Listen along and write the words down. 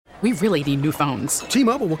We really need new phones.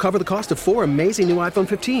 T-Mobile will cover the cost of 4 amazing new iPhone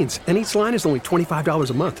 15s, and each line is only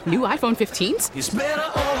 $25 a month. New iPhone 15s? It's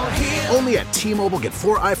better over here. Only at T-Mobile, get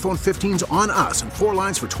 4 iPhone 15s on us and 4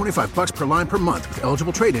 lines for $25 per line per month with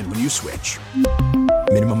eligible trade-in when you switch.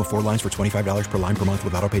 Minimum of 4 lines for $25 per line per month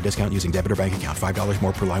with autopay discount using debit or bank account. $5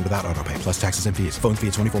 more per line without autopay, plus taxes and fees. Phone fee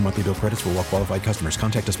at 24 monthly bill credits for well-qualified customers.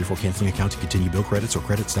 Contact us before canceling account to continue bill credits or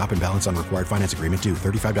credit stop and balance on required finance agreement due.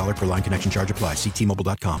 $35 per line connection charge applies. See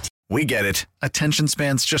T-Mobile.com. We get it. Attention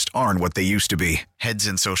spans just aren't what they used to be. Heads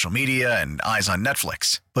in social media and eyes on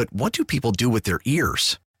Netflix. But what do people do with their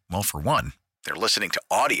ears? Well, for one, they're listening to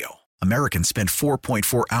audio. Americans spend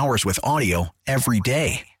 4.4 hours with audio every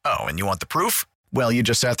day. Oh, and you want the proof? Well, you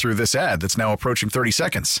just sat through this ad that's now approaching 30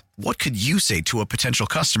 seconds. What could you say to a potential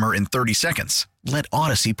customer in 30 seconds? Let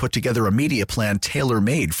Odyssey put together a media plan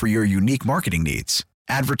tailor-made for your unique marketing needs.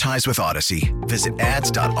 Advertise with Odyssey. Visit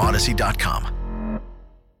ads.odyssey.com.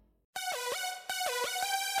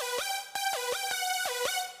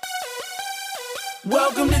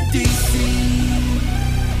 Welcome to DC.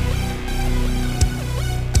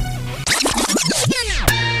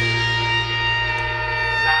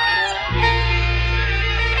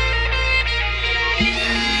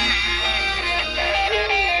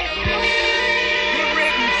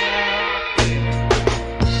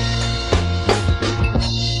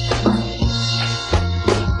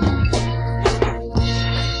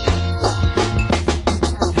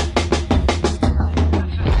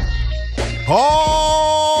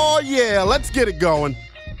 Oh, yeah, let's get it going.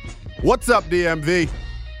 What's up, DMV?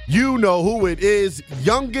 You know who it is.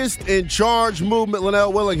 Youngest in charge movement,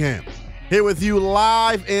 Linnell Willingham. Here with you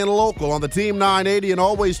live and local on the Team 980 and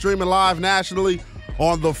always streaming live nationally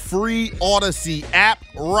on the free Odyssey app.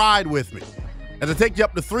 Ride with me as I take you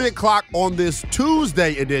up to 3 o'clock on this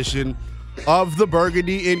Tuesday edition of the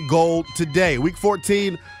Burgundy and Gold Today. Week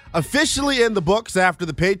 14 officially in the books after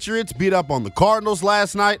the Patriots beat up on the Cardinals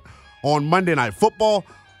last night on Monday Night Football.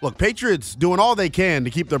 Look, Patriots doing all they can to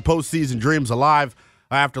keep their postseason dreams alive.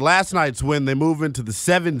 After last night's win, they move into the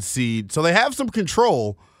 7th seed, so they have some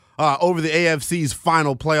control over the AFC's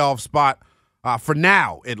final playoff spot for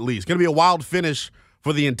now, at least. Going to be a wild finish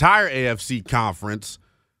for the entire AFC conference.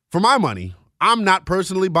 For my money, I'm not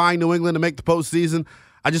personally buying New England to make the postseason.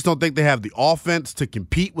 I just don't think they have the offense to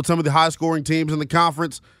compete with some of the high-scoring teams in the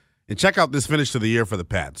conference. And check out this finish to the year for the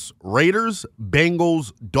Pats. Raiders,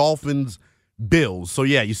 Bengals, Dolphins, Bills. So,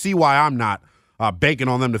 yeah, you see why I'm not banking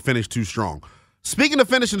on them to finish too strong. Speaking of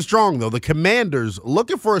finishing strong, though, the Commanders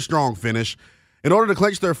looking for a strong finish in order to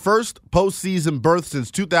clinch their first postseason berth since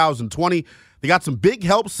 2020. They got some big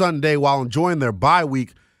help Sunday while enjoying their bye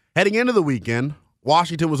week. Heading into the weekend,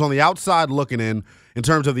 Washington was on the outside looking in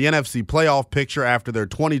terms of the NFC playoff picture after their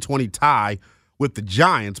 2020 tie with the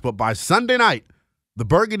Giants. But by Sunday night, the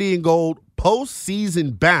Burgundy and Gold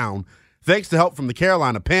postseason bound, thanks to help from the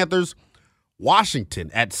Carolina Panthers. Washington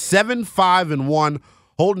at 7-5-1,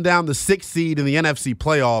 holding down the 6th seed in the NFC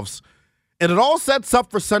playoffs. And it all sets up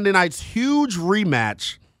for Sunday night's huge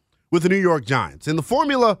rematch with the New York Giants. And the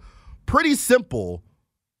formula, pretty simple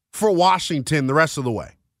for Washington the rest of the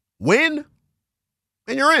way. Win,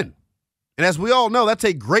 and you're in. And as we all know, that's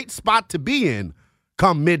a great spot to be in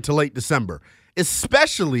come mid to late December,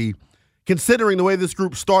 especially considering the way this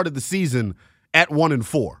group started the season at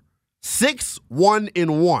 1-4.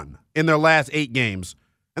 6-1-1 in their last 8 games,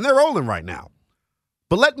 and they're rolling right now.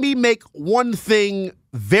 But let me make one thing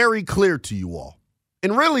very clear to you all.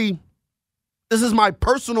 And really, this is my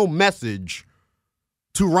personal message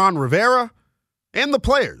to Ron Rivera and the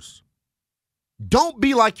players. Don't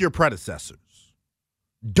be like your predecessors.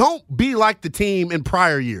 Don't be like the team in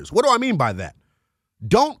prior years. What do I mean by that?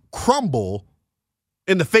 Don't crumble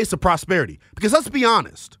in the face of prosperity. Because let's be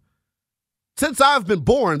honest, since I've been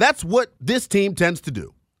born, that's what this team tends to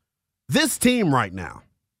do. This team right now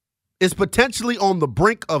is potentially on the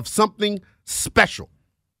brink of something special.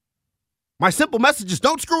 My simple message is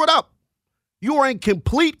don't screw it up. You are in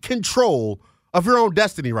complete control of your own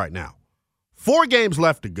destiny right now. 4 games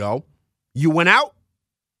left to go. You went out,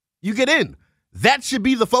 you get in. That should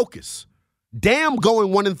be the focus. Damn going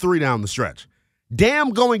 1-3 down the stretch. Damn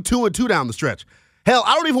going 2-2 down the stretch. Hell,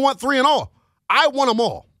 I don't even want 3 and all. I want them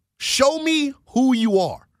all. Show me who you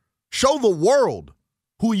are. Show the world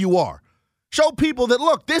who you are. Show people that,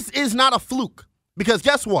 look, this is not a fluke. Because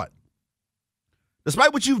guess what?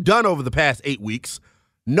 Despite what you've done over the past 8 weeks,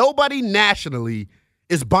 nobody nationally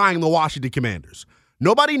is buying the Washington Commanders.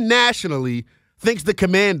 Nobody nationally thinks the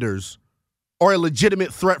Commanders are a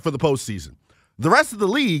legitimate threat for the postseason. The rest of the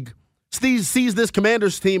league sees this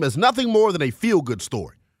Commanders team as nothing more than a feel-good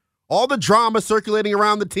story. All the drama circulating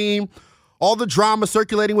around the team, all the drama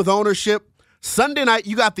circulating with ownership, Sunday night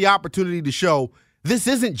you got the opportunity to show this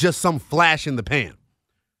isn't just some flash in the pan.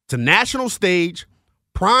 It's a national stage,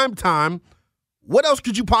 prime time. What else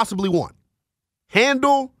could you possibly want?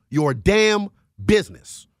 Handle your damn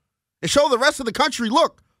business and show the rest of the country,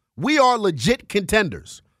 look, we are legit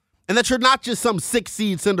contenders and that you're not just some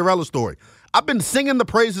 6-seed Cinderella story. I've been singing the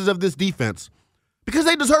praises of this defense because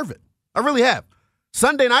they deserve it. I really have.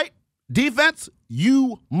 Sunday night, defense,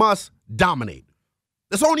 you must dominate.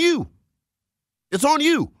 It's on you. It's on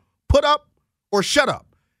you. Put up or shut up.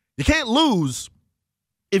 You can't lose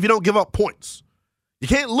if you don't give up points. You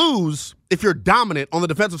can't lose if you're dominant on the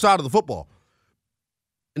defensive side of the football.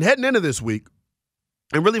 And heading into this week,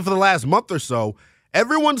 and really for the last month or so,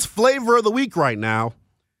 everyone's flavor of the week right now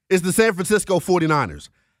is the San Francisco 49ers.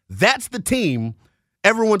 That's the team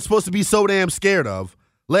everyone's supposed to be so damn scared of,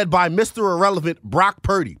 led by Mr. Irrelevant Brock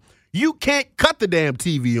Purdy. You can't cut the damn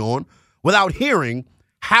TV on without hearing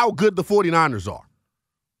how good the 49ers are.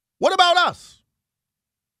 What about us?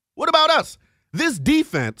 What about us? This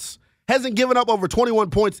defense hasn't given up over 21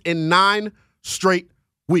 points in 9 straight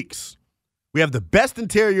weeks. We have the best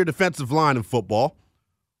interior defensive line in football.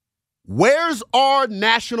 Where's our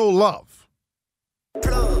national love?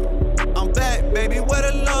 I'm back, baby.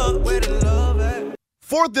 Where the love? Where the love at?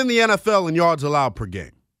 4th in the NFL in yards allowed per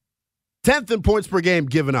game. 10th in points per game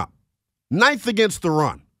given up. 9th against the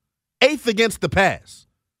run. 8th against the pass.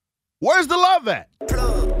 Where's the love at?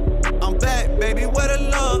 I'm back, baby. Where the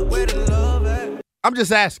love? Where the love at? I'm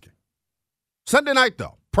just asking. Sunday night,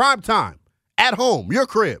 though, prime time, at home, your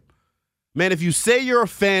crib. Man, if you say you're a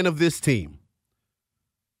fan of this team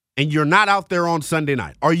and you're not out there on Sunday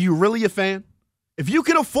night, are you really a fan? If you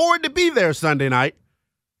can afford to be there Sunday night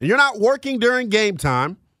and you're not working during game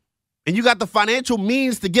time and you got the financial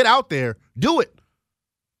means to get out there, do it.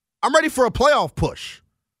 I'm ready for a playoff push.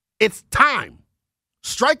 It's time.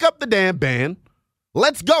 Strike up the damn band.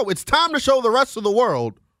 Let's go. It's time to show the rest of the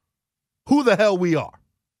world who the hell we are.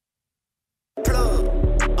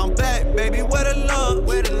 I'm back, baby. Where the love?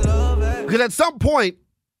 Where the love at? Because at some point,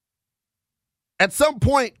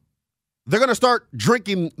 they're going to start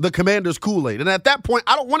drinking the Commanders' Kool-Aid. And at that point,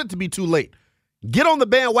 I don't want it to be too late. Get on the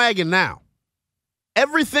bandwagon now.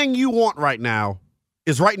 Everything you want right now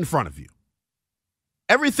is right in front of you.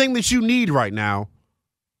 Everything that you need right now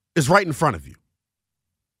is right in front of you.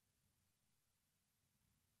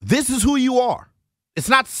 This is who you are. It's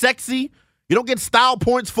not sexy. You don't get style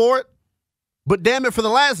points for it. But damn it, for the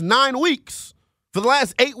last 9 weeks, for the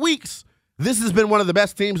last 8 weeks, this has been one of the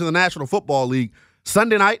best teams in the National Football League.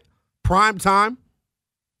 Sunday night, prime time.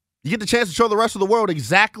 You get the chance to show the rest of the world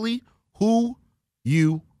exactly who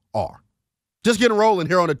you are. Just getting rolling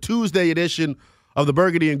here on a Tuesday edition of the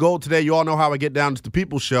Burgundy and Gold today. You all know how I get down to the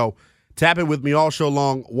People's Show. Tap in with me all show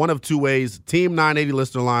long. One of 2 ways. Team 980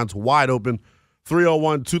 listener lines wide open.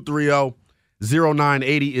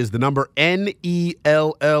 301-230-0980 is the number.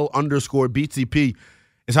 NELL_BTP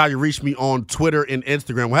is how you reach me on Twitter and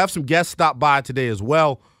Instagram. We'll have some guests stop by today as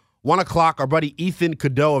well. 1 o'clock, our buddy Ethan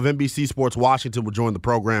Cadeau of NBC Sports Washington will join the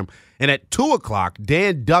program. And at 2 o'clock,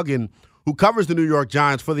 Dan Duggan, who covers the New York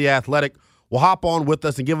Giants for The Athletic, will hop on with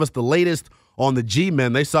us and give us the latest on the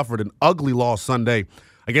G-Men. They suffered an ugly loss Sunday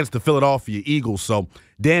against the Philadelphia Eagles. So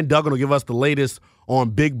Dan Duggan will give us the latest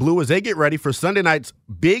on Big Blue as they get ready for Sunday night's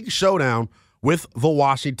big showdown with the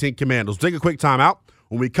Washington Commanders. We'll take a quick timeout.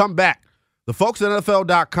 When we come back, the folks at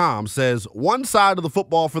NFL.com says one side of the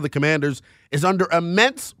football for the Commanders is under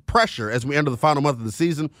immense pressure as we enter the final month of the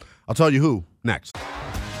season. I'll tell you who next.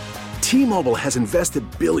 T-Mobile has invested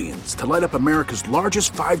billions to light up America's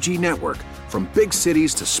largest 5G network, from big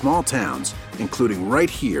cities to small towns, including right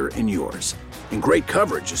here in yours. And great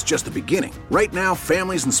coverage is just the beginning. Right now,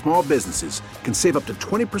 families and small businesses can save up to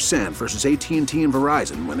 20% versus AT&T and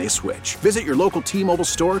Verizon when they switch. Visit your local T-Mobile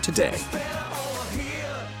store today.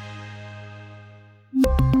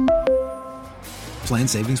 Plan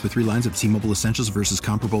savings with 3 lines of T-Mobile Essentials versus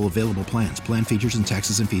comparable available plans. Plan features and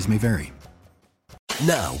taxes and fees may vary.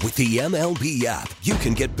 Now, with the MLB app, you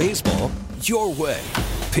can get baseball your way.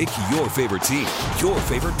 Pick your favorite team, your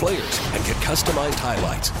favorite players, and get customized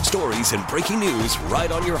highlights, stories, and breaking news right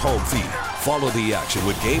on your home feed. Follow the action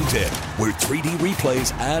with Game Day, where 3D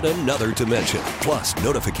replays add another dimension. Plus,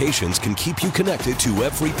 notifications can keep you connected to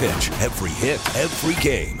every pitch, every hit, every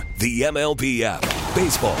game. The MLB app.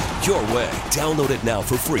 Baseball your way. Download it now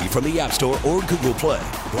for free from the App Store or Google Play.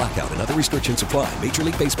 Blackout and other restrictions apply. Major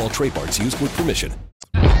League Baseball trademarks used with permission.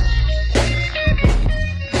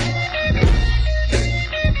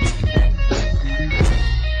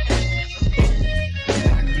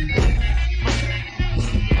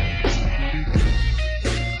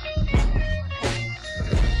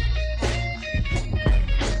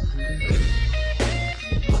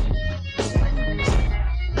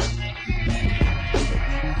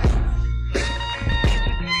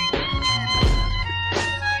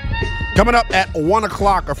 Coming up at 1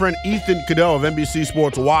 o'clock, our friend Ethan Cadeau of NBC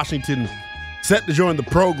Sports Washington set to join the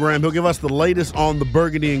program. He'll give us the latest on the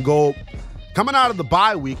Burgundy and Gold. Coming out of the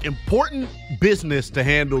bye week, important business to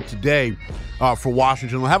handle today for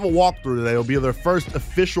Washington. We'll have a walkthrough today. It'll be their first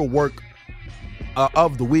official work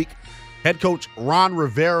of the week. Head coach Ron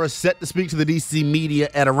Rivera set to speak to the DC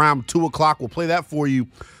media at around 2 o'clock. We'll play that for you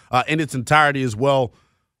in its entirety as well.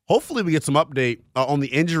 Hopefully we get some update on the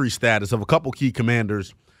injury status of a couple key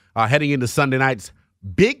commanders heading into Sunday night's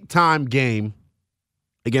big-time game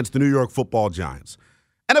against the New York Football Giants.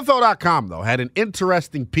 NFL.com, though, had an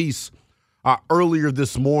interesting piece earlier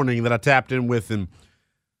this morning that I tapped in with, and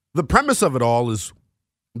the premise of it all is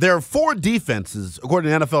there are 4 defenses,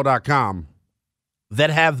 according to NFL.com, that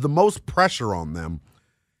have the most pressure on them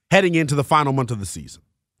heading into the final month of the season.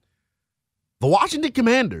 The Washington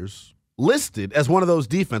Commanders listed as one of those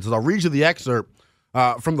defenses. I'll read you the excerpt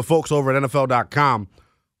from the folks over at NFL.com.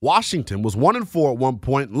 Washington was 1-4 at one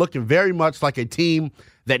point, looking very much like a team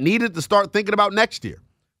that needed to start thinking about next year.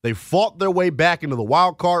 They fought their way back into the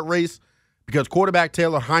wild card race because quarterback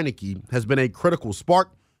Taylor Heineke has been a critical spark,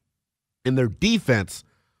 and their defense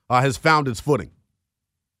has found its footing.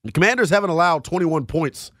 The Commanders haven't allowed 21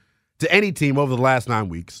 points to any team over the last 9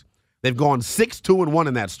 weeks. They've gone 6-2-1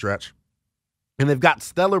 in that stretch, and they've got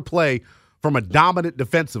stellar play from a dominant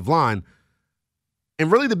defensive line.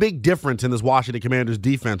 And really the big difference in this Washington Commanders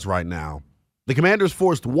defense right now, the Commanders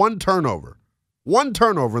forced one turnover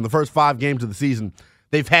in the first 5 games of the season.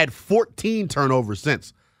 They've had 14 turnovers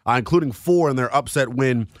since, including 4 in their upset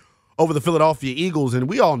win over the Philadelphia Eagles. And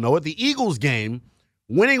we all know it. The Eagles game,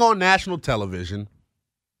 winning on national television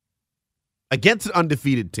against an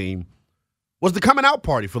undefeated team, was the coming out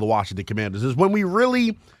party for the Washington Commanders. Is when we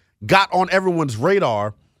really got on everyone's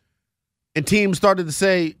radar and teams started to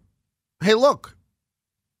say, hey, look,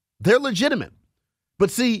 they're legitimate.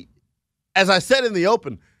 But see, as I said in the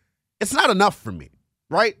open, it's not enough for me,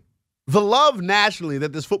 right? The love nationally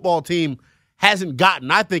that this football team hasn't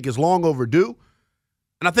gotten, I think, is long overdue.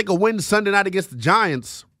 And I think a win Sunday night against the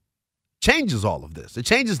Giants changes all of this. It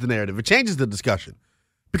changes the narrative. It changes the discussion.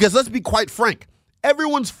 Because let's be quite frank,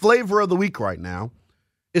 everyone's flavor of the week right now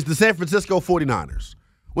is the San Francisco 49ers.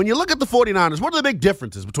 When you look at the 49ers, what are the big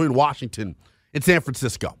differences between Washington and San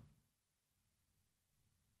Francisco?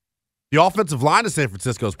 The offensive line of San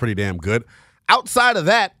Francisco is pretty damn good. Outside of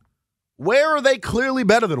that, where are they clearly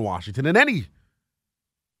better than Washington in any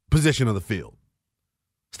position of the field?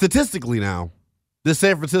 Statistically now, this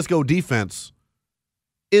San Francisco defense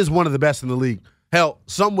is one of the best in the league. Hell,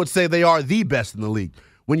 some would say they are the best in the league.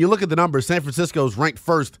 When you look at the numbers, San Francisco is ranked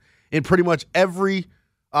first in pretty much every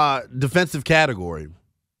defensive category.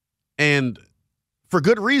 And for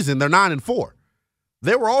good reason, they're 9-4.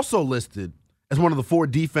 They were also listed as one of the 4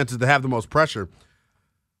 defenses that have the most pressure.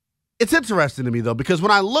 It's interesting to me, though, because when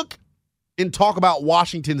I look and talk about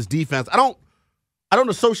Washington's defense, I don't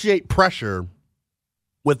associate pressure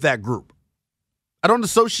with that group. I don't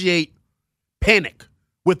associate panic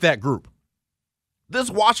with that group. This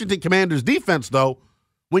Washington Commanders defense, though,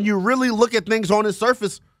 when you really look at things on its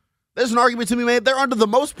surface, there's an argument to be made they're under the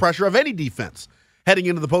most pressure of any defense heading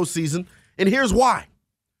into the postseason, and here's why.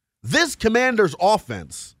 This Commanders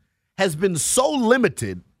offense has been so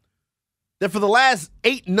limited that for the last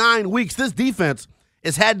 8-9 weeks, this defense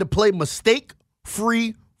has had to play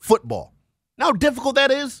mistake-free football. You know how difficult that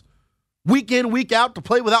is? Week in, week out, to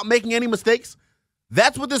play without making any mistakes?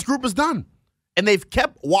 That's what this group has done. And they've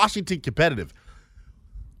kept Washington competitive.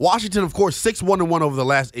 Washington, of course, 6-1-1 over the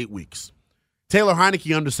last 8 weeks. Taylor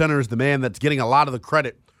Heineke under center is the man that's getting a lot of the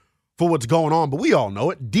credit for what's going on, but we all know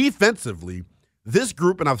it. Defensively, this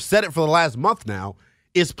group, and I've said it for the last month now,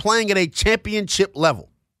 is playing at a championship level.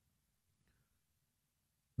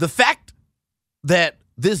 The fact that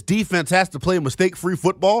this defense has to play mistake-free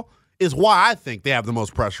football is why I think they have the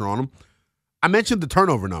most pressure on them. I mentioned the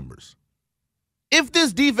turnover numbers. If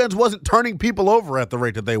this defense wasn't turning people over at the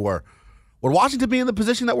rate that they were, would Washington be in the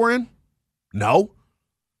position that we're in? No.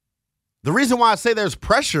 The reason why I say there's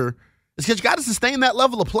pressure is because you got to sustain that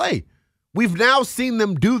level of play. We've now seen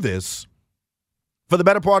them do this for the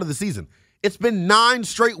better part of the season. It's been 9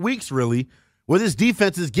 straight weeks, really, where this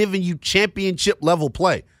defense is giving you championship-level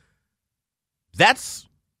play. That's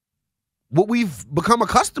what we've become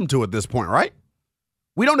accustomed to at this point, right?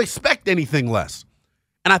 We don't expect anything less.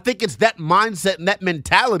 And I think it's that mindset and that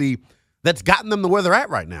mentality that's gotten them to where they're at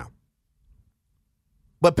right now.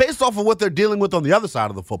 But based off of what they're dealing with on the other side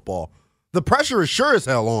of the football, the pressure is sure as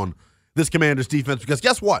hell on this Commanders defense, because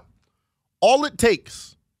guess what? All it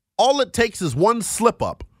takes is one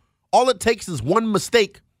slip-up. All it takes is one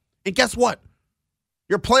mistake. And guess what?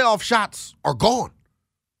 Your playoff shots are gone.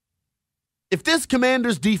 if this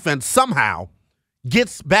Commanders defense somehow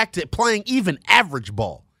gets back to playing even average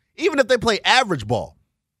ball, even if they play average ball,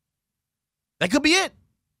 that could be it.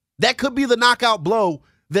 That could be the knockout blow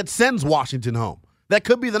that sends Washington home. That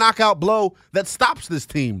could be the knockout blow that stops this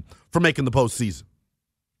team from making the postseason.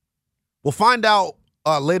 We'll find out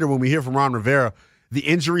later when we hear from Ron Rivera the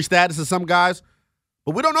injury status of some guys,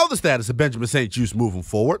 but we don't know the status of Benjamin St-Juste moving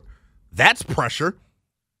forward. That's pressure.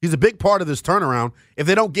 He's a big part of this turnaround. If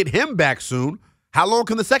they don't get him back soon, how long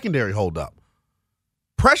can the secondary hold up?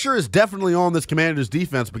 Pressure is definitely on this Commanders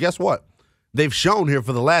defense, but guess what? They've shown here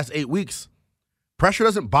for the last 8 weeks, pressure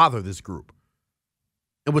doesn't bother this group.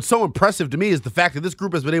 And what's so impressive to me is the fact that this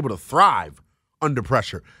group has been able to thrive under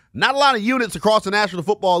pressure. Not a lot of units across the National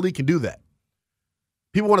Football League can do that.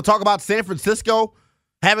 People want to talk about San Francisco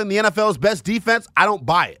having the NFL's best defense. I don't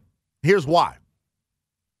buy it. Here's why.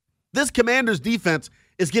 This Commanders defense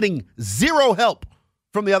is getting zero help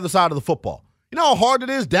from the other side of the football. You know how hard it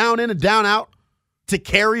is down in and down out to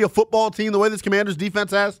carry a football team the way this Commanders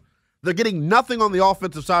defense has? They're getting nothing on the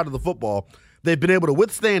offensive side of the football. They've been able to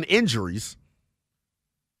withstand injuries.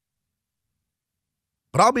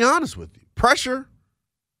 But I'll be honest with you. Pressure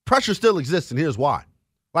still exists, and here's why.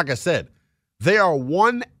 Like I said, they are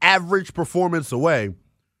one average performance away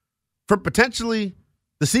from potentially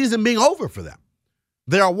the season being over for them.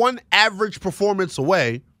 They are one average performance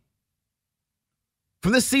away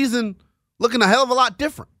from this season looking a hell of a lot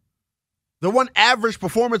different. They're one average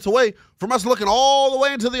performance away from us looking all the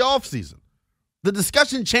way into the offseason. The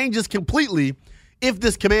discussion changes completely if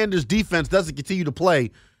this Commanders defense doesn't continue to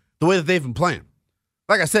play the way that they've been playing.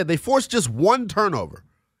 Like I said, they forced just one turnover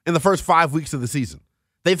in the first 5 weeks of the season.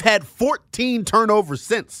 They've had 14 turnovers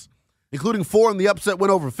since, including 4 in the upset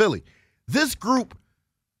win over Philly. This group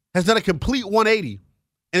has done a complete 180,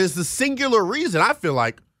 and it's the singular reason I feel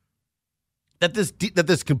like that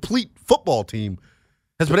this complete football team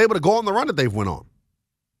has been able to go on the run that they've went on.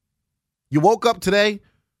 You woke up today,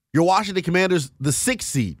 your Washington Commanders, the 6th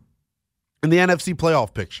seed in the NFC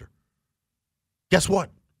playoff picture. Guess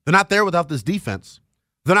what? They're not there without this defense.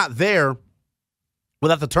 They're not there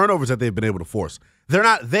without the turnovers that they've been able to force. They're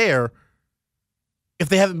not there if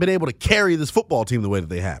they haven't been able to carry this football team the way that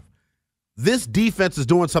they have. This defense is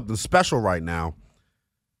doing something special right now.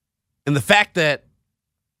 And the fact that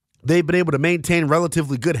they've been able to maintain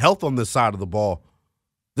relatively good health on this side of the ball,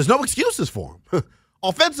 there's no excuses for them.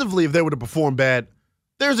 Offensively, if they were to perform bad,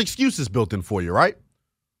 there's excuses built in for you, right?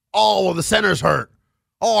 Oh, well, the center's hurt.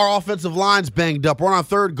 Oh, our offensive line's banged up. We're on our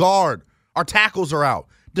third guard. Our tackles are out.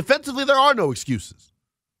 Defensively, there are no excuses,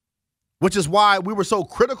 which is why we were so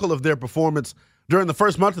critical of their performance during the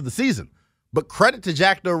first month of the season. But credit to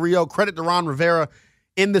Jack Del Rio, credit to Ron Rivera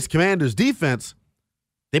in this Commanders defense.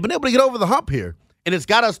 They've been able to get over the hump here, and it's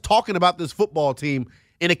got us talking about this football team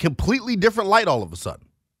in a completely different light all of a sudden.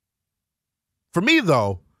 For me,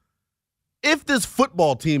 though, if this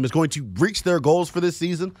football team is going to reach their goals for this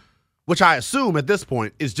season, which I assume at this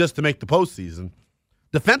point is just to make the postseason,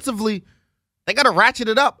 defensively, they got to ratchet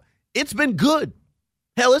it up. It's been good.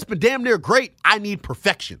 Hell, it's been damn near great. I need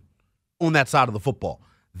perfection on that side of the football.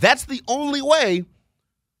 That's the only way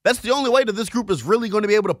that this group is really going to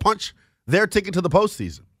be able to punch their ticket to the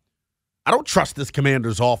postseason. I don't trust this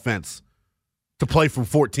Commanders offense to play from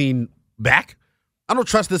 14 back. I don't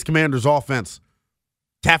trust this Commanders offense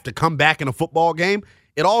to have to come back in a football game.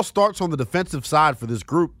 It all starts on the defensive side for this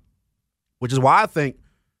group, which is why I think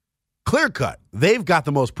clear cut, they've got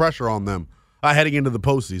the most pressure on them heading into the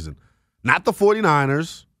postseason. Not the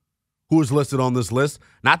 49ers, who is listed on this list,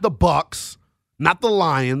 not the Bucs, not the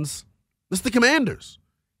Lions. It's the Commanders.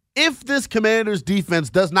 If this Commanders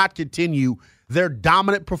defense does not continue their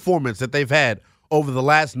dominant performance that they've had over the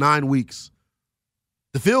last 9 weeks,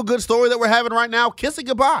 the feel-good story that we're having right now, kiss it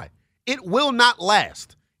goodbye. It will not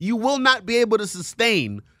last. You will not be able to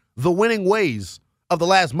sustain the winning ways of the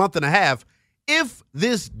last month and a half if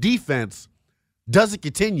this defense doesn't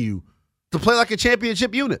continue to play like a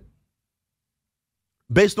championship unit.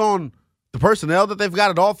 Based on the personnel that they've got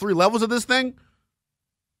at all 3 levels of this thing,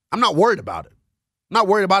 I'm not worried about it. I'm not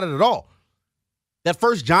worried about it at all. That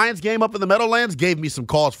first Giants game up in the Meadowlands gave me some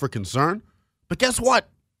cause for concern. But guess what?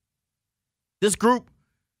 This group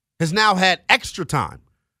has now had extra time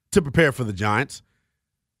to prepare for the Giants.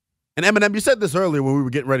 And Eminem, you said this earlier when we were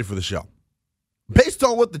getting ready for the show. Based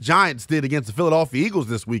on what the Giants did against the Philadelphia Eagles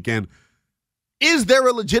this weekend, is there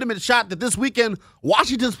a legitimate shot that this weekend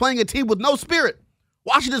Washington's playing a team with no spirit?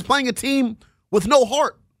 Washington's playing a team with no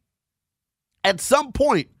heart. At some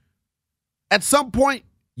point,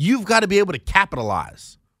 you've got to be able to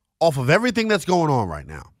capitalize off of everything that's going on right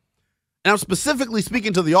now. And I'm specifically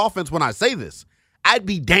speaking to the offense when I say this. I'd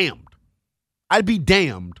be damned I'd be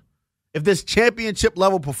damned if this championship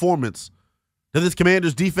level performance that this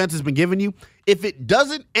Commanders defense has been giving you, if it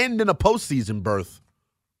doesn't end in a postseason berth,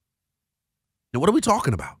 then what are we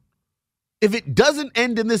talking about? If it doesn't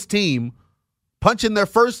end in this team punching their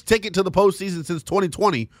first ticket to the postseason since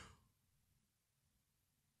 2020,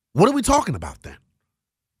 what are we talking about then?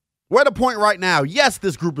 We're at a point right now, yes,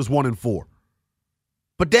 this group is 1-4.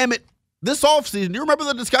 But damn it, this offseason, do you remember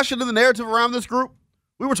the discussion and the narrative around this group?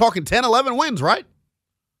 We were talking 10, 11 wins, right?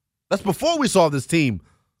 That's before we saw this team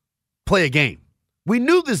play a game. We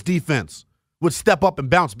knew this defense would step up and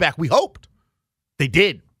bounce back. We hoped. They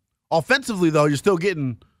did. Offensively, though, you're still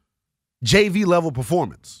getting JV-level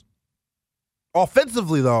performance.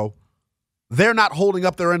 Offensively, though, they're not holding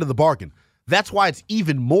up their end of the bargain. That's why it's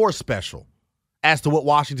even more special as to what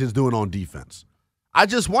Washington's doing on defense. I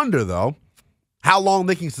just wonder, though, how long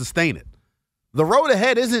they can sustain it. The road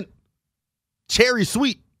ahead isn't cherry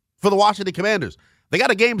sweet for the Washington Commanders. They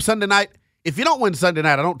got a game Sunday night. If you don't win Sunday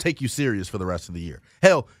night, I don't take you serious for the rest of the year.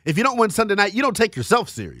 Hell, if you don't win Sunday night, you don't take yourself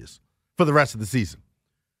serious for the rest of the season.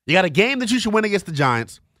 You got a game that you should win against the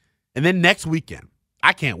Giants, and then next weekend,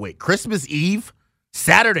 I can't wait. Christmas Eve,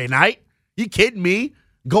 Saturday night. You kidding me?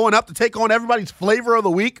 Going up to take on everybody's flavor of the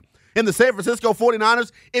week in the San Francisco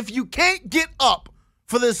 49ers. If you can't get up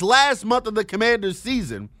for this last month of the Commanders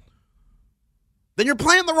season, then you're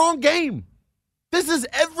playing the wrong game. This is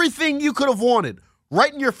everything you could have wanted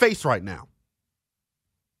right in your face right now.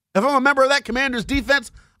 If I'm a member of that Commanders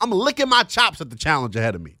defense, I'm licking my chops at the challenge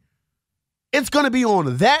ahead of me. It's going to be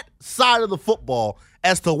on that side of the football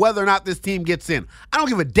as to whether or not this team gets in. I don't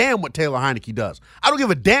give a damn what Taylor Heineke does. I don't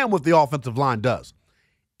give a damn what the offensive line does.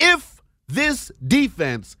 If this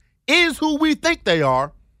defense is who we think they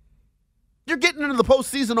are, you're getting into the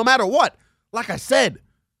postseason no matter what. Like I said,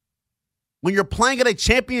 when you're playing at a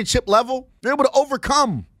championship level, you're able to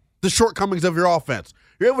overcome the shortcomings of your offense.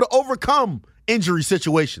 You're able to overcome injury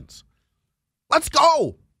situations. Let's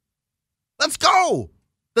go. Let's go.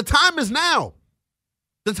 The time is now.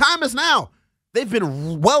 The time is now. They've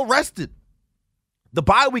been well rested. The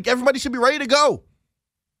bye week, everybody should be ready to go.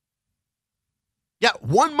 Yeah,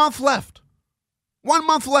 1 month left. 1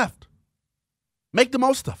 month left. Make the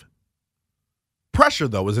most of it. Pressure,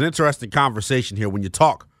 though, is an interesting conversation here when you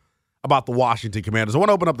talk about the Washington Commanders. I want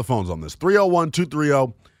to open up the phones on this.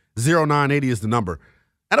 301-230-0980 is the number.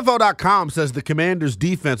 NFL.com says the Commanders'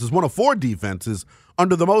 defense is one of 4 defenses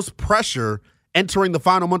under the most pressure entering the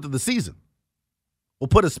final month of the season. We'll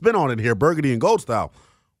put a spin on it here, burgundy and gold style.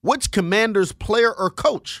 Which Commanders player or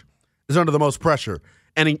coach is under the most pressure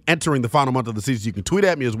and entering the final month of the season? You can tweet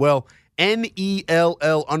at me as well, NELL_BTP.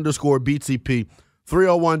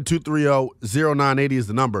 301-230-0980 is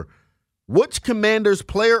the number. Which Commanders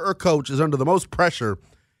player or coach is under the most pressure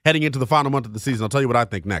heading into the final month of the season? I'll tell you what I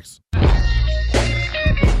think next.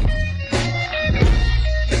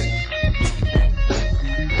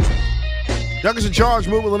 Youngest in Charge,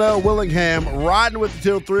 Movement Linnell Willingham, riding with you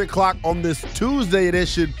till 3 o'clock on this Tuesday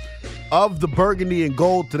edition of the Burgundy and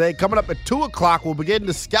Gold today. Coming up at 2 o'clock, we'll begin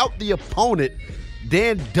to scout the opponent.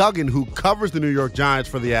 Dan Duggan, who covers the New York Giants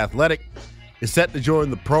for The Athletic, is set to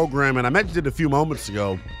join the program. And I mentioned it a few moments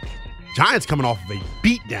ago. Giants coming off of a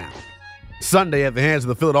beatdown Sunday at the hands of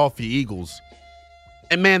the Philadelphia Eagles.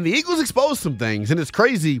 And, man, the Eagles exposed some things, and it's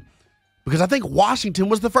crazy because I think Washington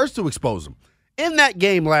was the first to expose them. In that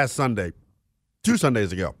game last Sunday, 2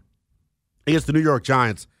 Sundays ago, against the New York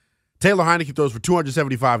Giants, Taylor Heineke throws for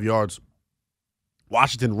 275 yards.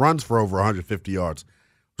 Washington runs for over 150 yards. It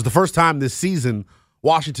was the first time this season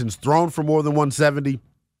Washington's thrown for more than 170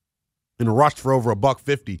 and rushed for over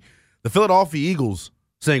 $150. The Philadelphia Eagles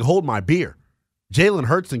saying, hold my beer. Jalen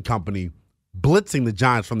Hurts and company blitzing the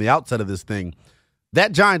Giants from the outset of this thing.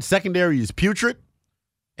 That Giants secondary is putrid,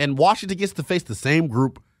 and Washington gets to face the same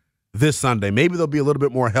group this Sunday. Maybe they'll be a little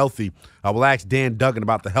bit more healthy. We'll ask Dan Duggan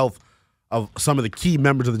about the health of some of the key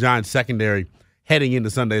members of the Giants secondary heading into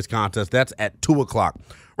Sunday's contest. That's at 2 o'clock.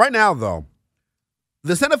 Right now, though,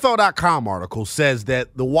 this NFL.com article says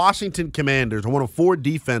that the Washington Commanders are one of 4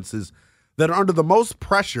 defenses that are under the most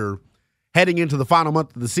pressure heading into the final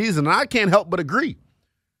month of the season, and I can't help but agree.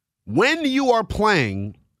 When you are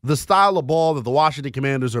playing the style of ball that the Washington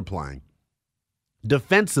Commanders are playing,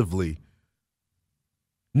 defensively,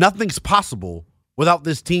 nothing's possible without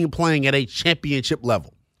this team playing at a championship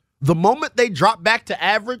level. The moment they drop back to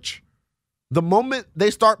average, the moment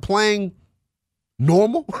they start playing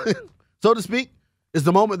normal, so to speak, is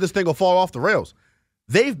the moment this thing will fall off the rails.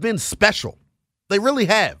 They've been special. They really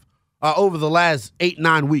have over the last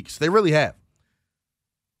 8-9 weeks. They really have.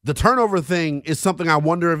 The turnover thing is something I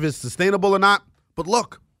wonder if it's sustainable or not. But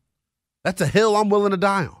look, that's a hill I'm willing to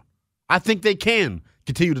die on. I think they can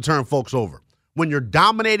continue to turn folks over. When you're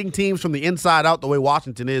dominating teams from the inside out the way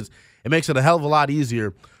Washington is, it makes it a hell of a lot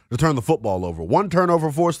easier to turn the football over. 1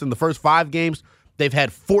 turnover forced in the first 5 games. They've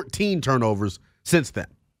had 14 turnovers since then.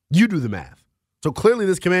 You do the math. So clearly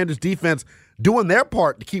this Commanders defense doing their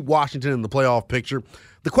part to keep Washington in the playoff picture.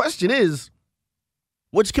 The question is,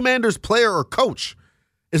 which Commanders player or coach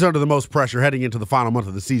is under the most pressure heading into the final month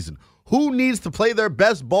of the season? Who needs to play their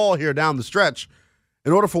best ball here down the stretch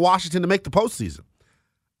in order for Washington to make the postseason?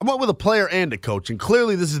 I went with a player and a coach, and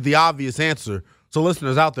clearly this is the obvious answer. So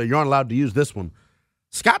listeners out there, you aren't allowed to use this one.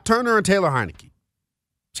 Scott Turner and Taylor Heineke.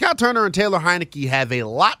 Scott Turner and Taylor Heineke have a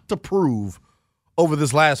lot to prove over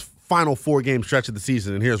this last final 4-game stretch of the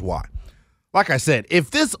season, and here's why. Like I said, if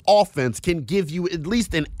this offense can give you at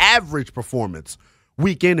least an average performance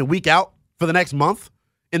week in and week out for the next month,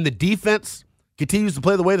 and the defense continues to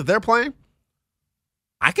play the way that they're playing,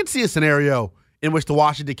 I can see a scenario in which the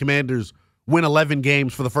Washington Commanders win 11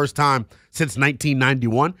 games for the first time since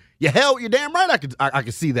 1991. You're damn right I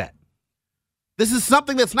could see that. This is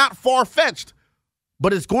something that's not far-fetched,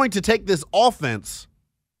 but it's going to take this offense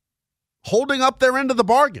holding up their end of the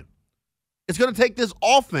bargain. It's going to take this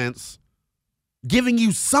offense giving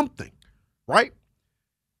you something, right?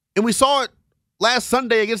 And we saw it last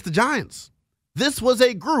Sunday against the Giants. This was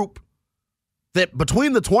a group that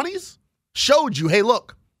between the 20s showed you, hey,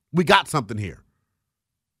 look, we got something here.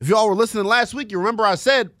 If y'all were listening last week, you remember I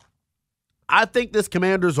said, I think this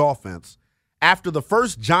Commanders offense, after the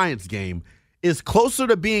first Giants game, is closer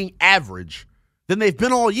to being average than they've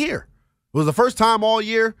been all year. It was the first time all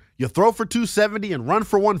year you throw for 270 and run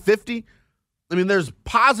for 150. I mean, there's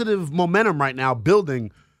positive momentum right now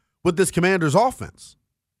building with this Commanders offense.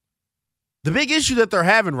 The big issue that they're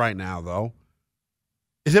having right now, though,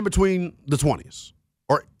 is in between the 20s,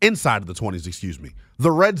 or inside of the 20s, excuse me,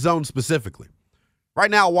 the red zone specifically.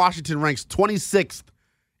 Right now, Washington ranks 26th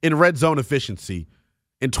in red zone efficiency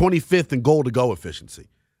and 25th in goal-to-go efficiency.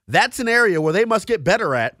 That's an area where they must get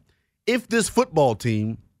better at if this football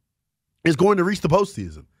team is going to reach the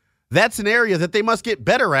postseason. That's an area that they must get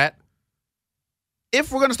better at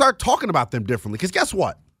if we're going to start talking about them differently. Because guess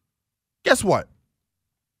what? Guess what?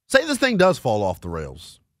 Say this thing does fall off the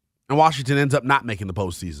rails and Washington ends up not making the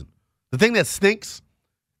postseason. The thing that stinks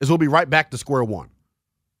is we'll be right back to square one.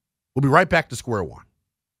 We'll be right back to square one,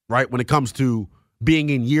 right, when it comes to being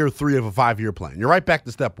in year 3 of a 5-year plan. You're right back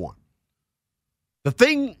to step 1. The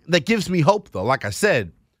thing that gives me hope, though, like I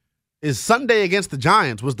said, is Sunday against the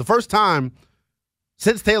Giants was the first time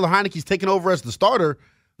since Taylor Heineke's taken over as the starter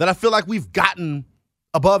that I feel like we've gotten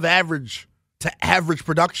above average to average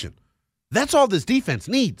production. That's all this defense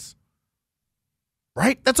needs,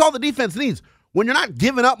 right? That's all the defense needs. When you're not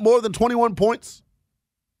giving up more than 21 points,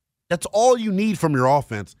 that's all you need from your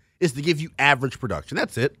offense is to give you average production.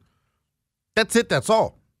 That's it. That's it. That's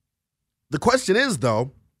all. The question is,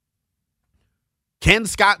 though, can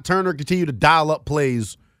Scott Turner continue to dial up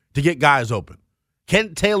plays to get guys open?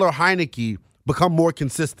 Can Taylor Heineke become more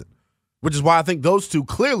consistent? Which is why I think those two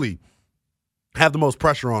clearly have the most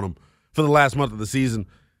pressure on them for the last month of the season.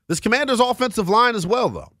 This Commanders offensive line as well,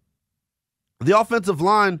 though. The offensive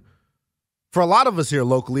line, for a lot of us here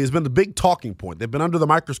locally, has been the big talking point. They've been under the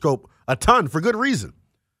microscope a ton for good reason.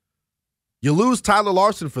 You lose Tyler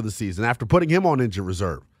Larson for the season after putting him on injured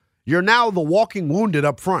reserve. You're now the walking wounded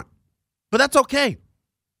up front. But that's okay.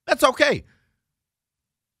 That's okay.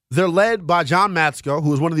 They're led by John Matsko,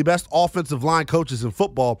 who is one of the best offensive line coaches in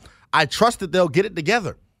football. I trust that they'll get it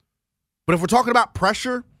together. But if we're talking about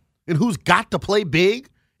pressure and who's got to play big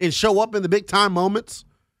and show up in the big-time moments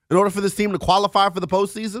in order for this team to qualify for the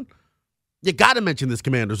postseason, you got to mention this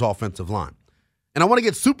Commanders offensive line. And I want to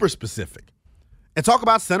get super specific and talk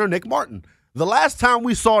about center Nick Martin. The last time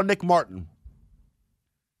we saw Nick Martin,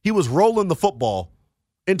 he was rolling the football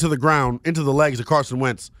into the ground, into the legs of Carson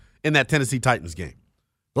Wentz in that Tennessee Titans game.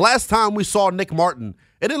 The last time we saw Nick Martin,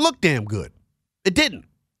 it didn't look damn good. It didn't.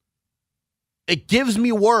 It gives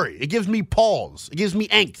me worry. It gives me pause. It gives me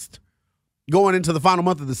angst going into the final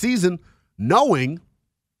month of the season, knowing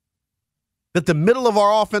that the middle of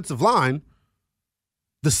our offensive line,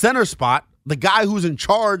 the center spot, the guy who's in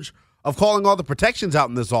charge of calling all the protections out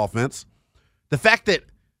in this offense, the fact that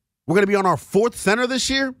we're going to be on our 4th center this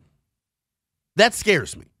year, that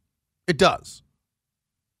scares me. It does.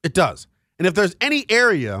 It does. And if there's any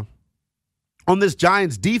area on this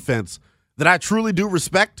Giants defense that I truly do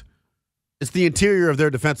respect, it's the interior of their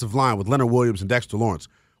defensive line with Leonard Williams and Dexter Lawrence.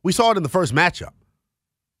 We saw it in the first matchup.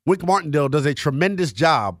 Wink Martindale does a tremendous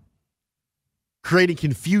job creating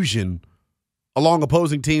confusion along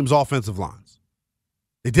opposing teams' offensive lines.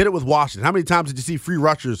 They did it with Washington. How many times did you see free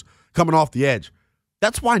rushers coming off the edge?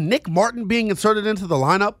 That's why Nick Martin being inserted into the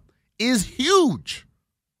lineup is huge.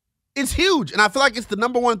 It's huge. And I feel like it's the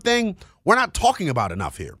number one thing we're not talking about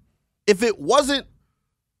enough here. If it wasn't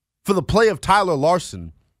for the play of Tyler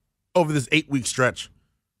Larson over this 8-week stretch,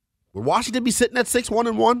 would Washington be sitting at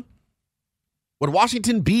 6-1-1? Would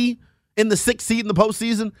Washington be in the 6th seed in the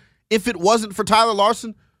postseason if it wasn't for Tyler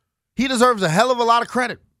Larson? He deserves a hell of a lot of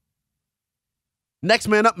credit. Next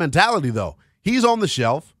man up mentality, though. He's on the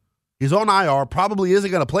shelf. He's on IR. Probably isn't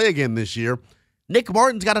going to play again this year. Nick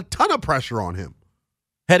Martin's got a ton of pressure on him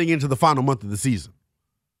heading into the final month of the season.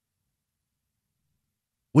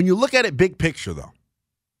 When you look at it big picture, though,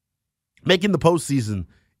 making the postseason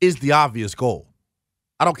is the obvious goal.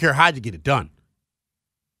 I don't care how you get it done.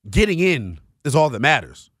 Getting in is all that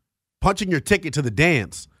matters. Punching your ticket to the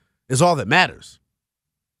dance is all that matters.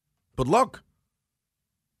 But look,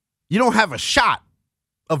 you don't have a shot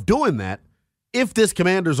of doing that if this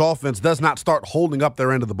Commanders offense does not start holding up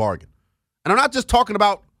their end of the bargain. And I'm not just talking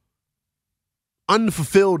about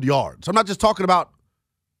unfulfilled yards. I'm not just talking about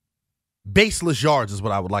baseless yards is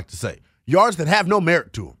what I would like to say. Yards that have no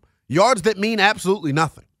merit to them. Yards that mean absolutely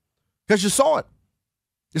nothing. Because you saw it.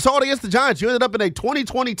 You saw it against the Giants. You ended up in a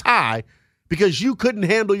 20-20 tie because you couldn't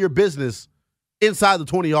handle your business inside the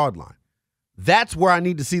 20-yard line. That's where I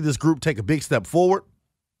need to see this group take a big step forward.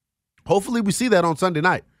 Hopefully we see that on Sunday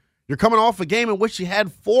night. You're coming off a game in which you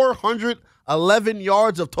had 411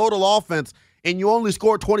 yards of total offense and you only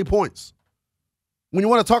scored 20 points. When you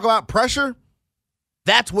want to talk about pressure,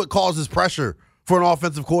 that's what causes pressure for an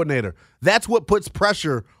offensive coordinator. That's what puts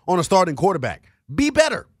pressure on a starting quarterback. Be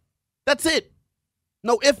better. That's it.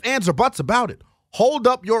 No ifs, ands, or buts about it. Hold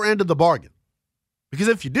up your end of the bargain. Because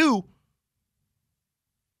if you do,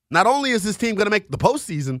 not only is this team going to make the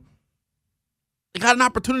postseason, they got an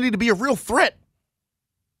opportunity to be a real threat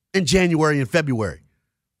in January and February.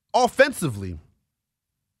 Offensively,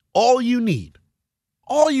 all you need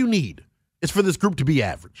is for this group to be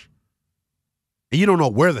average. And you don't know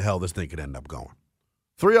where the hell this thing could end up going.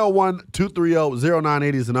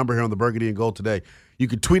 301-230-0980 is the number here on the Burgundy and Gold today. You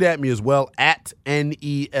can tweet at me as well, at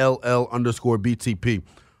NELL_BTP.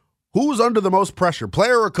 Who's under the most pressure,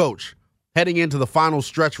 player or coach, heading into the final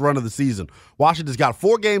stretch run of the season? Washington's got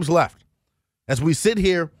 4 games left as we sit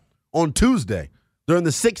here on Tuesday during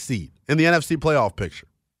the 6th seed in the NFC playoff picture.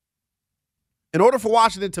 In order for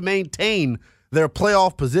Washington to maintain their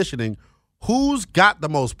playoff positioning, who's got the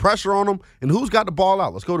most pressure on them and who's got the ball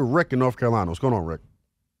out? Let's go to Rick in North Carolina. What's going on, Rick?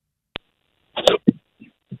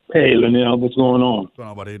 Hey, Linnell, what's going on? What's going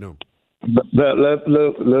on, buddy? How you doing?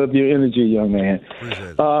 Love your energy, young man.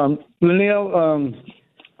 Appreciate it. Linnell,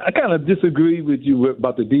 I kind of disagree with you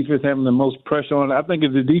about the defense having the most pressure on it. I think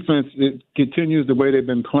if the defense continues the way they've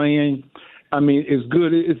been playing, I mean, it's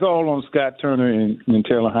good. It's all on Scott Turner and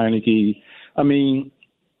Taylor Heineke. I mean,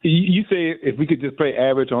 you say if we could just play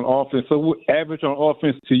average on offense. So average on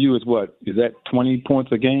offense to you is what? Is that 20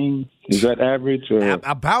 points a game? Is that average? Or?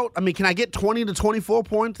 Can I get 20 to 24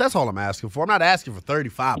 points? That's all I'm asking for. I'm not asking for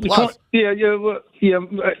 35 plus. Most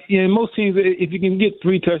teams, if you can get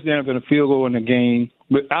 3 touchdowns and a field goal in a game,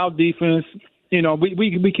 but our defense,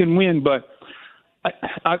 we can win, but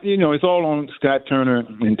it's all on Scott Turner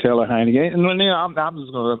and Taylor Heineke. And then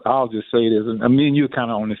I'll just say this, and me and you are kind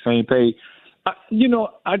of on the same page. I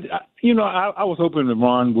was hoping that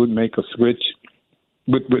Ron would make a switch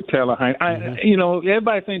with Taylor Heineke.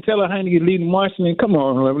 Everybody saying Taylor Heineke is leading Washington. Come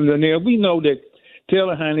on, Linnell. We know that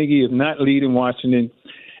Taylor Heineke is not leading Washington.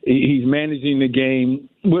 He's managing the game.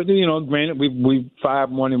 But, granted, we've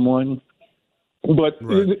 5-1-1. But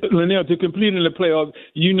right. Linnell, to complete in the playoffs,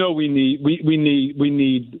 we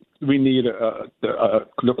need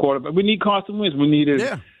the quarterback. We need Carson Wentz. We need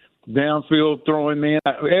downfield throwing man.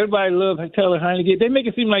 Everybody loves Taylor Heineke. They make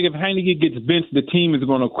it seem like if Heineke gets benched, the team is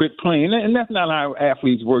going to quit playing, and that's not how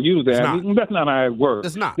athletes work. That's not how it works.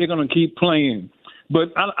 It's not. They're going to keep playing.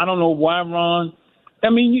 But I don't know why, Ron. I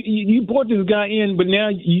mean, you brought this guy in, but now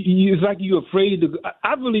it's like you're afraid to.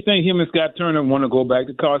 I really think him and Scott Turner want to go back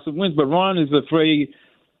to Carson Wentz, but Ron is afraid.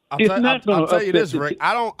 I'll tell you this, Rick.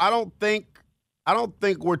 I don't think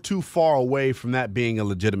we're too far away from that being a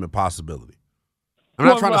legitimate possibility. I'm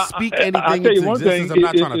not trying to speak anything into existence. I'm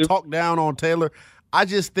not trying to talk down on Taylor. I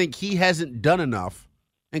just think he hasn't done enough,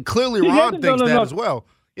 and clearly Ron thinks that as well.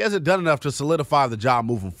 He hasn't done enough to solidify the job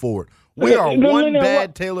moving forward. We are one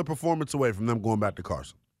bad Taylor performance away from them going back to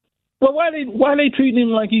Carson. Well, why they treating him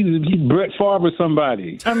like he's Brett Favre or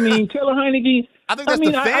somebody? I mean, Taylor Heineke. I think that's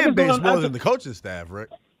the fan base more than the coaching staff, Rick.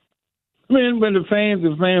 Man, but the fans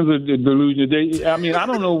are delusional. I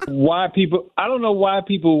don't know why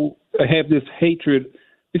people have this hatred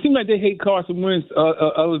it seems like they hate Carson Wentz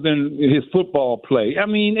other than his football play. I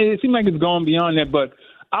mean, it seems like it's gone beyond that. But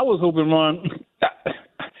I was hoping Ron.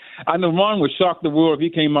 I know Ron would shock the world if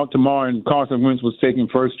he came out tomorrow and Carson Wentz was taking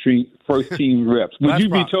first team reps. Would you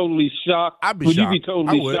be totally shocked? I'd be shocked. Would you be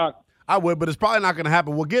totally shocked? I would, but it's probably not going to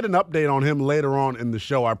happen. We'll get an update on him later on in the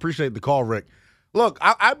show. I appreciate the call, Rick. Look,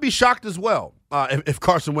 I'd be shocked as well if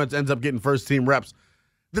Carson Wentz ends up getting first team reps.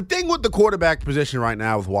 The thing with the quarterback position right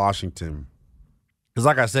now with Washington is,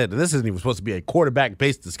 like I said, this isn't even supposed to be a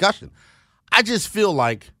quarterback-based discussion. I just feel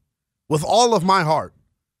like, with all of my heart,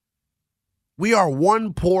 we are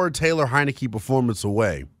one poor Taylor Heineke performance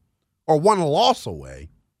away, or one loss away,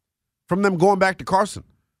 from them going back to Carson.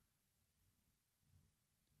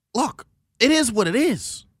 Look, it is what it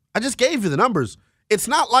is. I just gave you the numbers. It's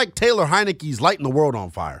not like Taylor Heineke's lighting the world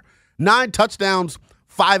on fire. 9 touchdowns,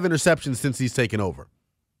 5 interceptions since he's taken over.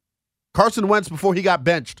 Carson Wentz, before he got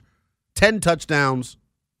benched, 10 touchdowns,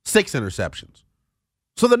 6 interceptions.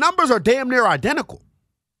 So the numbers are damn near identical.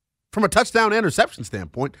 From a touchdown interception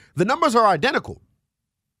standpoint, the numbers are identical.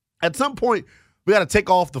 At some point, we got to take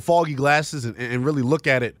off the foggy glasses and really look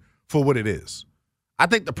at it for what it is. I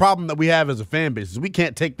think the problem that we have as a fan base is we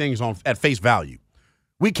can't take things on at face value.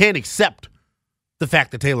 We can't accept the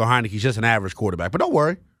fact that Taylor Heineke's just an average quarterback. But don't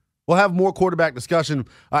worry. We'll have more quarterback discussion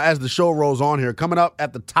as the show rolls on here. Coming up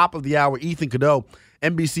at the top of the hour, Ethan Cadeau,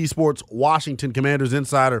 NBC Sports Washington Commanders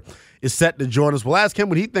insider, is set to join us. We'll ask him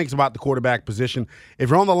what he thinks about the quarterback position. If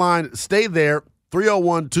you're on the line, stay there.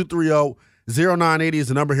 301-230-0980 is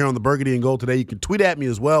the number here on the Burgundy and Gold today. You can tweet at me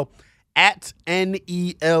as well, at NELL_BTP.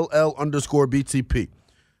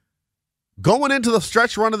 Going into the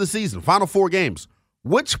stretch run of the season, final 4 games,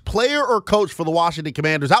 which player or coach for the Washington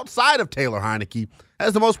Commanders outside of Taylor Heineke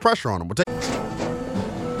has the most pressure on him?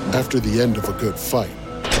 After the end of a good fight,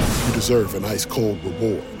 you deserve an ice-cold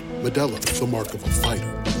reward. Modelo is the mark of a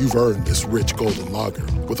fighter. You've earned this rich golden lager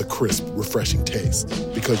with a crisp, refreshing taste.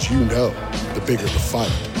 Because you know, the bigger the fight,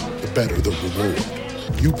 the better the reward.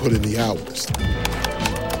 You put in the hours,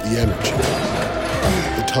 the energy,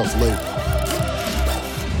 the tough labor.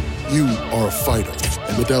 You are a fighter,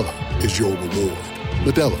 and Modelo is your reward.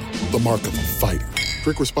 Modelo, the mark of a fighter.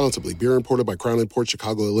 Drink responsibly. Beer imported by Crown Imports,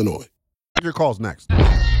 Chicago, Illinois. Your call's next.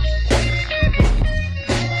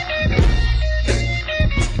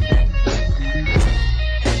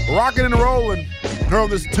 Rocking and rolling here on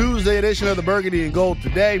this Tuesday edition of the Burgundy and Gold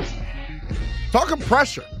today. Talking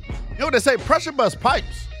pressure. You know what they say? Pressure busts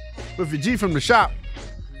pipes. But if you're G from the shop,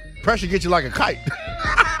 pressure gets you like a kite.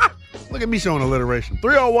 Look at me showing alliteration.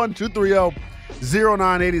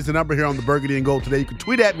 301-230-0980 is the number here on the Burgundy and Gold today. You can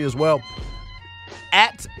tweet at me as well,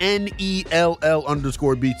 at NELL_BTP.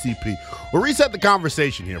 We'll reset the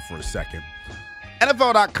conversation here for a second.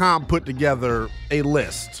 NFL.com put together a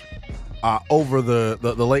list over the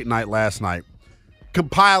late night last night,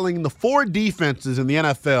 compiling the 4 defenses in the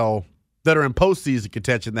NFL that are in postseason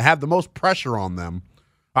contention that have the most pressure on them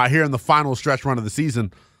here in the final stretch run of the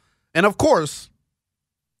season. And, of course,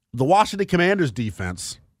 the Washington Commanders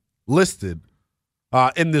defense listed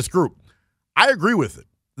in this group. I agree with it.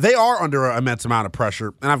 They are under an immense amount of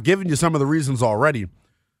pressure, and I've given you some of the reasons already.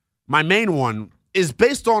 My main one is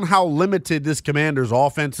based on how limited this Commanders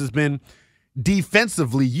offense has been.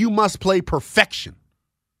 Defensively, you must play perfection.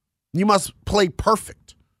 You must play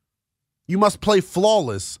perfect. You must play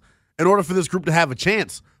flawless in order for this group to have a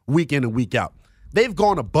chance week in and week out. They've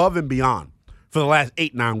gone above and beyond for the last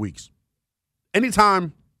 8-9 weeks.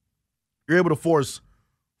 Anytime you're able to force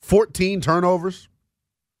 14 turnovers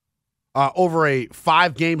over a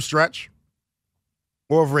 5-game stretch,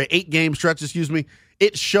 or over an 8-game stretch,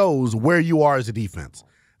 it shows where you are as a defense.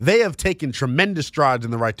 They have taken tremendous strides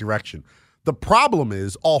in the right direction. The problem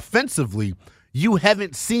is, offensively, you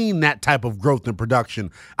haven't seen that type of growth and production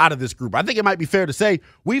out of this group. I think it might be fair to say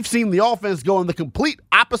we've seen the offense go in the complete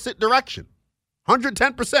opposite direction,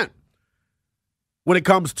 110%, when it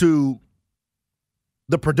comes to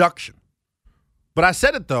the production. But I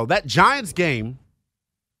said it, though, that Giants game,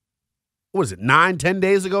 what was it, 9-10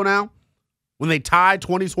 days ago now, when they tied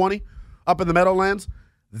 2020 up in the Meadowlands,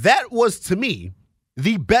 that was, to me,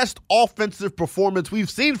 the best offensive performance we've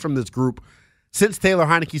seen from this group since Taylor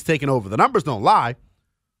Heineke's taken over. The numbers don't lie.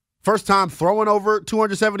 First time throwing over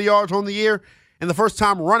 270 yards on the year, and the first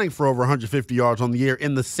time running for over 150 yards on the year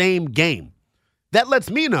in the same game. That lets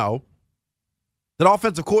me know that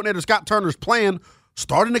offensive coordinator Scott Turner's plan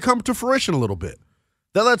starting to come to fruition a little bit.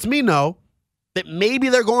 That lets me know that maybe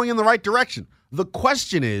they're going in the right direction. The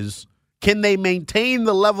question is, can they maintain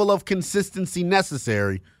the level of consistency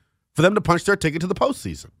necessary for them to punch their ticket to the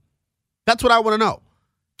postseason? That's what I want to know.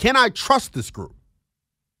 Can I trust this group?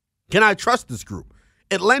 Can I trust this group?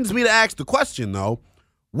 It lends me to ask the question, though,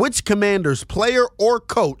 which Commanders player or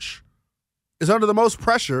coach is under the most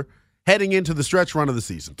pressure heading into the stretch run of the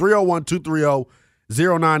season?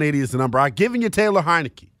 301-230-0980 is the number. I've given you Taylor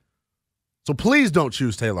Heineke. So please don't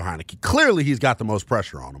choose Taylor Heineke. Clearly, he's got the most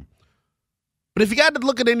pressure on him. But if you got to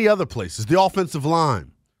look at any other places, the offensive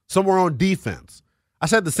line, somewhere on defense, I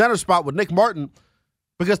said the center spot with Nick Martin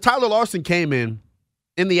because Tyler Larsen came in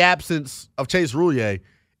the absence of Chase Roulier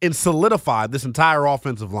and solidified this entire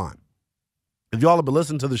offensive line. If y'all have been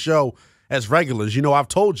listening to the show as regulars, you know I've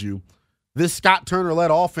told you this Scott Turner-led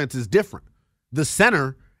offense is different. The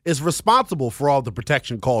center is responsible for all the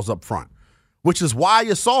protection calls up front, which is why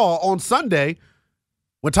you saw on Sunday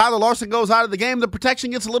when Tyler Larsen goes out of the game, the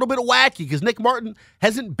protection gets a little bit wacky because Nick Martin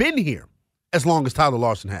hasn't been here as long as Tyler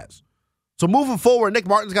Larsen has. So moving forward, Nick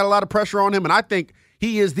Martin's got a lot of pressure on him, and I think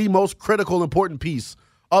he is the most critical, important piece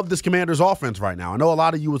of this Commanders offense right now. I know a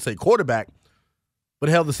lot of you would say quarterback, but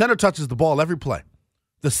hell, the center touches the ball every play.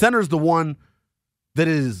 The center's the one that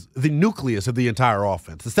is the nucleus of the entire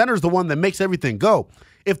offense. The center's the one that makes everything go.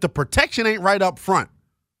 If the protection ain't right up front,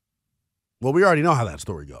 well, we already know how that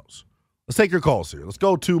story goes. Let's take your calls here. Let's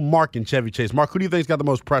go to Mark and Chevy Chase. Mark, who do you think's got the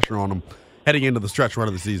most pressure on him heading into the stretch run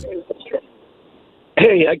of the season?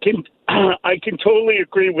 Hey, I can totally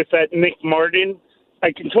agree with that, Nick Martin.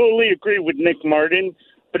 I can totally agree with Nick Martin,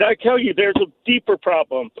 but I tell you, there's a deeper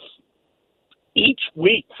problem. Each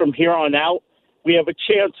week from here on out, we have a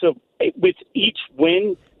chance of, with each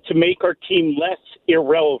win, to make our team less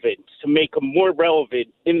irrelevant, to make them more relevant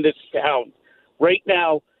in this town. Right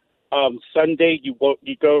now, Sunday, you go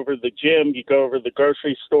over to the gym, you go over to the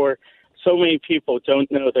grocery store. So many people don't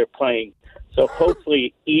know they're playing. So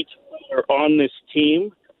hopefully each player on this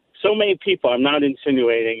team, so many people, I'm not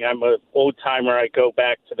insinuating, I'm an old-timer, I go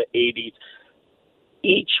back to the 80s.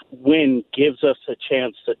 Each win gives us a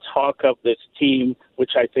chance to talk up this team,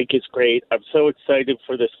 which I think is great. I'm so excited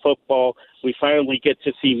for this football. We finally get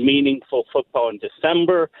to see meaningful football in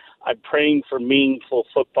December. I'm praying for meaningful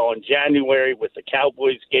football in January with the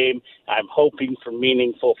Cowboys game. I'm hoping for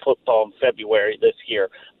meaningful football in February this year.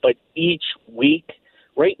 But each week,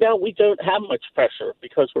 right now we don't have much pressure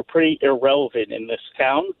because we're pretty irrelevant in this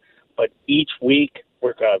town. But each week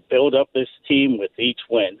we're going to build up this team with each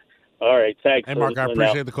win. All right, thanks. Hey, Mark, I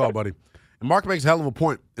appreciate the call, buddy. And Mark makes a hell of a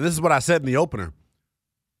point. And this is what I said in the opener.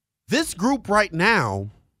 This group right now,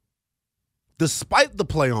 despite the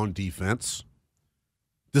play on defense,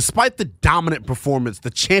 despite the dominant performance, the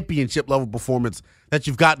championship-level performance that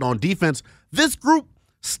you've gotten on defense, this group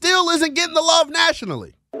still isn't getting the love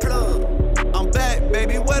nationally. I'm back,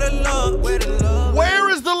 baby. Where the love? Where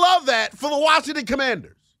is the love at for the Washington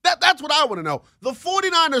Commanders? That's what I want to know. The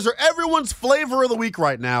 49ers are everyone's flavor of the week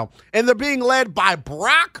right now, and they're being led by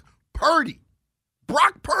Brock Purdy.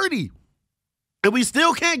 Brock Purdy. And we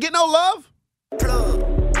still can't get no love?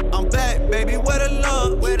 I'm back, baby. Where the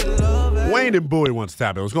love? At? Wayne and Bowie wants to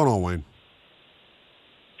tap it. What's going on, Wayne?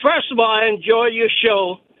 First of all, I enjoy your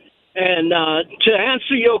show. And to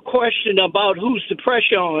answer your question about who's the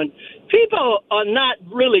pressure on, people are not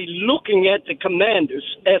really looking at the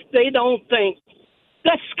Commanders if they don't think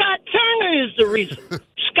that Scott Turner is the reason.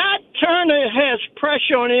 Scott Turner has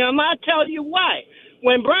pressure on him. I'll tell you why.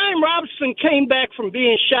 When Brian Robinson came back from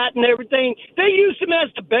being shot and everything, they used him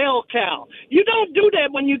as the bell cow. You don't do that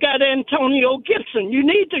when you got Antonio Gibson. You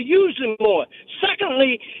need to use him more.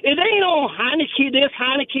 Secondly, it ain't on Heineke this,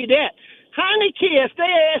 Heineke that. Heineke, if they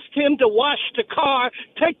asked him to wash the car,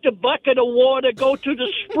 take the bucket of water, go to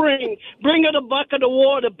the spring, bring her the bucket of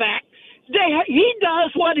water back, he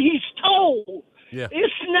does what he's told. Yeah.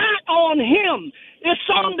 It's not on him. It's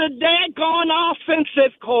on the daggone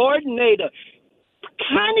offensive coordinator.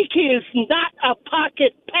 Heineke is not a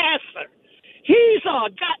pocket passer. He's a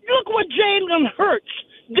guy. Look what Jalen Hurts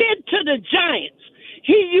did to the Giants.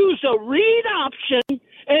 He used a read option,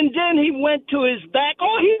 and then he went to his back.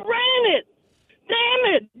 Oh, he ran it. Damn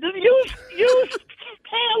it. Use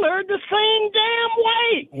Taylor the same damn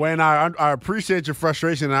way. Wayne, I appreciate your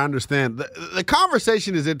frustration, and I understand. The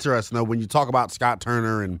conversation is interesting, though, when you talk about Scott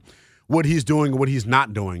Turner and what he's doing and what he's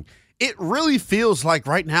not doing. It really feels like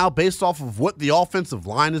right now, based off of what the offensive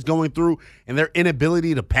line is going through and their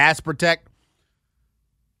inability to pass protect,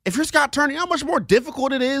 if you're Scott Turner, you know how much more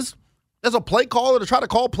difficult it is as a play caller to try to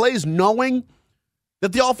call plays knowing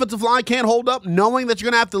that the offensive line can't hold up, knowing that you're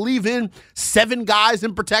going to have to leave in 7 guys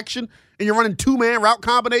in protection and you're running 2-man route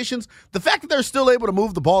combinations. The fact that they're still able to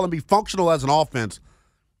move the ball and be functional as an offense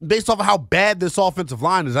based off of how bad this offensive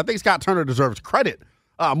line is, I think Scott Turner deserves credit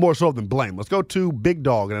more so than blame. Let's go to Big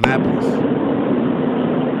Dog in Annapolis.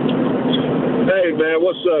 Hey, man,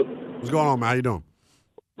 what's up? What's going on, man? How you doing?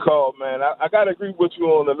 call, man. I got to agree with you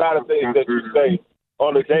on a lot of things that you say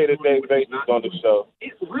on a day-to-day basis on the show.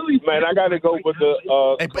 Man, I got to go with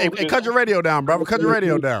the Hey, cut your radio down, brother. Cut your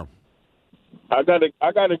radio down. I got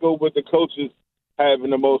to go with the coaches having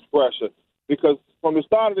the most pressure because from the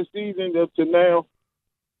start of the season up to now,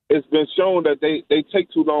 it's been shown that they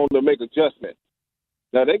take too long to make adjustments.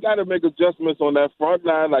 Now, they got to make adjustments on that front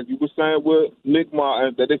line, like you were saying with Nick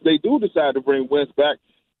Martin, that if they do decide to bring Wentz back,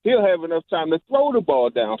 he'll have enough time to throw the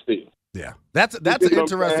ball downfield. Yeah, that's an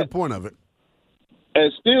interesting point of it.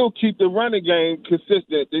 And still keep the running game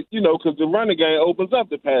consistent, because the running game opens up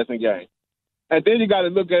the passing game. And then you got to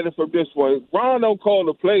look at it from this way. Ron don't call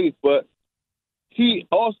the plays, but he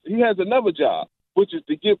has another job, which is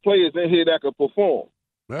to get players in here that can perform.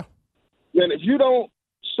 Yeah. And if you don't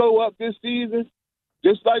show up this season,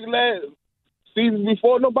 just like last season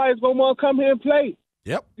before, nobody's going to want to come here and play.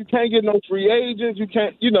 Yep. You can't get no free agents. You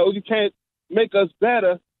can't make us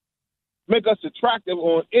better, make us attractive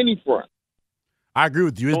on any front. I agree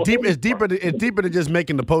with you. It's deeper than just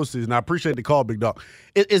making the postseason. I appreciate the call, Big Dog.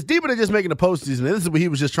 It's deeper than just making the postseason. And this is what he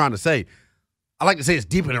was just trying to say. I like to say it's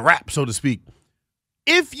deeper than rap, so to speak.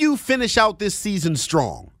 If you finish out this season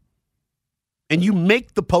strong and you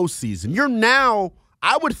make the postseason, you're now,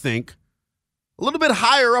 I would think, a little bit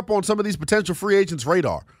higher up on some of these potential free agents'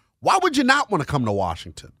 radar. Why would you not want to come to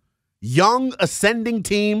Washington? Young, ascending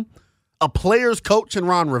team, a player's coach in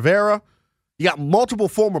Ron Rivera. You got multiple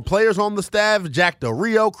former players on the staff, Jack Del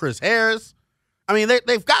Rio, Chris Harris. I mean,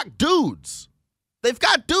 they've got dudes. They've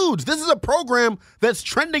got dudes. This is a program that's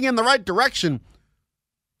trending in the right direction.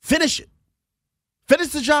 Finish it. Finish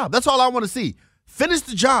the job. That's all I want to see. Finish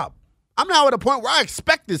the job. I'm now at a point where I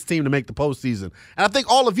expect this team to make the postseason. And I think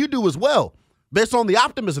all of you do as well, based on the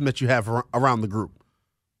optimism that you have around the group.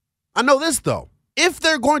 I know this, though. If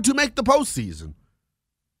they're going to make the postseason,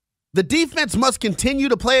 the defense must continue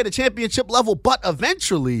to play at a championship level, but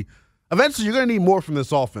eventually you're going to need more from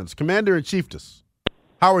this offense. Commander-in-Chiefess,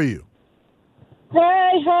 how are you?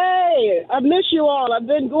 Hey, I miss you all. I've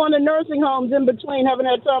been going to nursing homes in between, haven't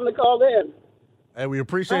had time to call in. Hey, we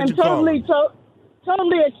appreciate you calling.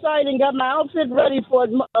 Totally exciting. Got my outfit ready for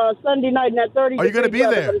Sunday night in that 30. Are you going to be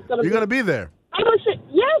there? You're going to be there?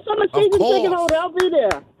 Yes, I'm a season ticket holder. I'll be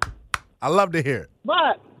there. I love to hear it.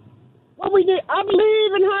 But what we did, I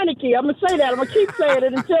believe in Heineke. I'm going to say that. I'm going to keep saying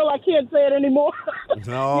it until I can't say it anymore.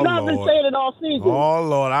 Oh, I've been saying it all season. Oh,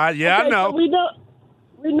 Lord. I know. So we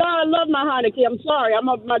know I love my Heineke. I'm sorry.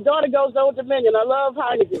 My daughter goes to Old Dominion. I love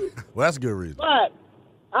Heineke. Well, that's a good reason. But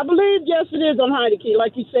I believe, yes, it is on Heineke.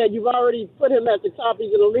 Like you said, you've already put him at the top.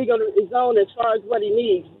 He's in the league on his own as far as what he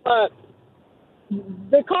needs. But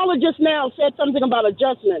the caller just now said something about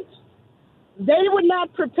adjustments. They were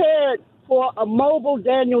not prepared for a mobile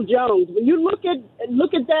Daniel Jones. When you look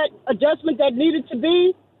at that adjustment that needed to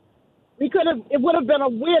be, it would have been a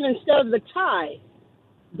win instead of the tie.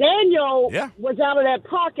 Daniel was out of that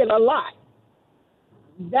pocket a lot.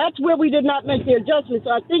 That's where we did not make the adjustment.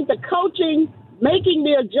 So I think the coaching, making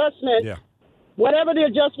the adjustment, whatever the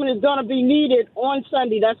adjustment is going to be needed on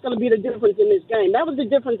Sunday, that's going to be the difference in this game. That was the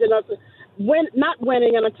difference in us not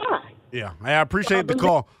winning and a tie. Yeah, I appreciate the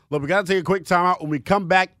call. Look, we got to take a quick time out. When we come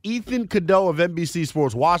back, Ethan Cadeau of NBC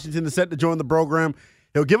Sports Washington is set to join the program.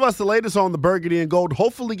 He'll give us the latest on the Burgundy and Gold,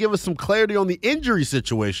 hopefully give us some clarity on the injury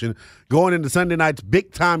situation going into Sunday night's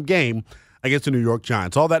big-time game against the New York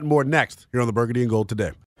Giants. All that and more next here on the Burgundy and Gold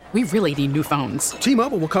today. We really need new phones.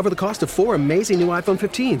 T-Mobile will cover the cost of 4 amazing new iPhone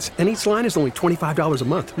 15s, and each line is only $25 a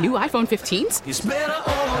month. New iPhone 15s? It's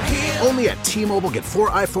better over here. Only at T-Mobile, get 4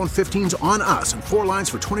 iPhone 15s on us and 4 lines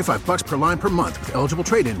for $25 per line per month with eligible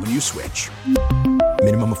trade-in when you switch.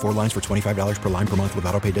 Minimum of 4 lines for $25 per line per month with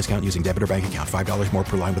autopay discount using debit or bank account. $5 more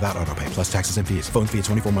per line without autopay, plus taxes and fees. Phone fee at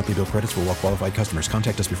 24 monthly bill credits for well-qualified customers.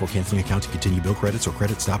 Contact us before canceling account to continue bill credits or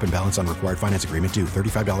credit stop and balance on required finance agreement due.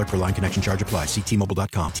 $35 per line connection charge applies. See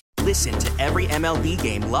T-Mobile.com. Listen to every MLB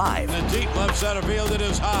game live. In the deep left center field, it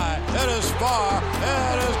is high, it is far,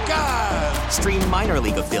 it is gone. Stream minor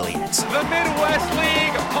league affiliates. The Midwest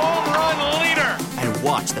League home run leader. And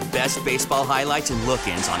watch the best baseball highlights and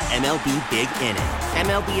look-ins on MLB Big Inning.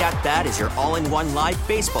 MLB At Bat is your all-in-one live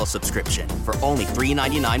baseball subscription for only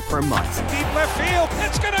 $3.99 per month. Deep left field,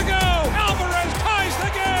 it's gonna go. Alvarez ties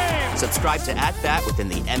the game. Subscribe to At Bat within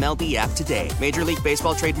the MLB app today. Major League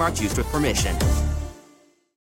Baseball trademarks used with permission.